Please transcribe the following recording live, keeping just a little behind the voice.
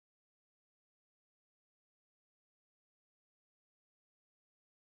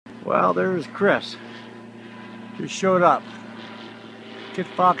Well, there's Chris. Just showed up.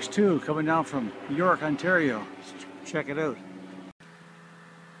 Kitfox 2 coming down from York, Ontario. Let's check it out.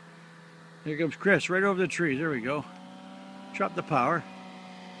 Here comes Chris, right over the trees. There we go. Drop the power.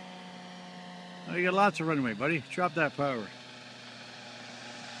 Oh, you got lots of runway, buddy. Drop that power.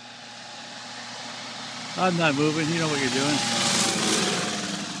 I'm not moving. You know what you're doing.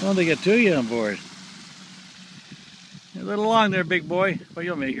 I don't think I get to you on board. You're a little long there, big boy, but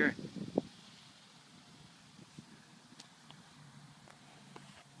you'll make her.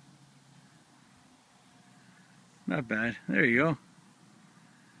 Not bad. There you go.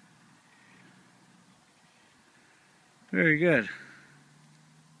 Very good.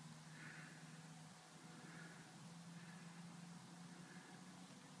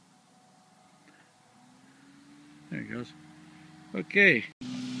 There it goes. Okay.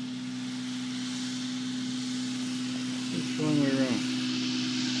 Just one way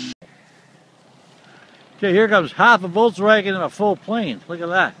around. Okay, here comes half a Volkswagen and a full plane. Look at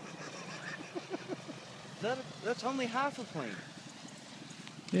that. That's only half a plane.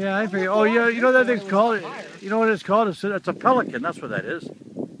 Yeah, I figure. Oh, yeah, you know what that thing's called? You know what it's called? It's a Pelican. That's what that is.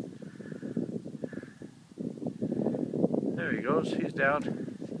 There he goes. He's down.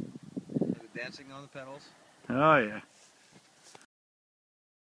 Dancing on the pedals. Oh, yeah.